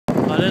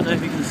I don't know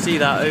if you can see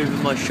that over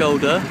my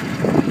shoulder,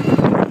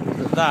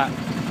 but that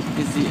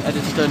is the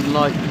Eddystone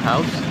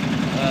lighthouse,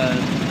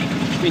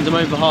 which means I'm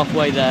over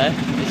halfway there.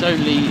 It's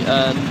only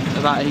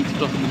about 8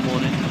 o'clock in the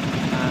morning,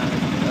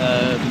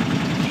 and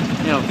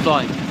yeah, I'm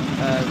fine.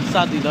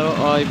 Sadly though,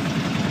 I've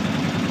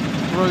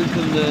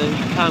broken the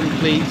cam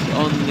cleats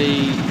on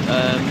the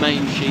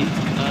main sheet,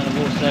 and I've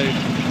also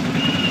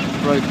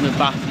broken the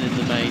batten in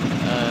the main.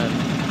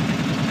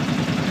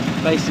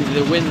 Basically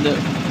the wind that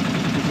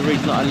was the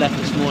reason that I left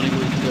this morning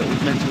was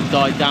meant to have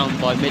died down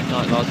by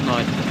midnight last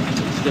night.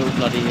 It's still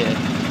bloody here.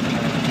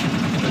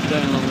 We're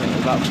going along at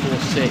about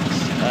 4-6.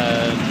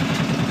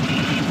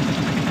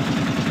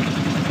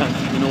 Coming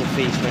from the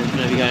northeast, where it's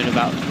going to be going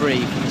about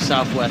 3 from the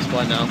southwest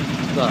by now.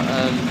 But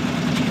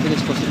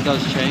fingers crossed it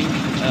does change.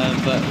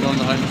 But we're on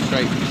the home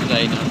straight for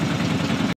today now.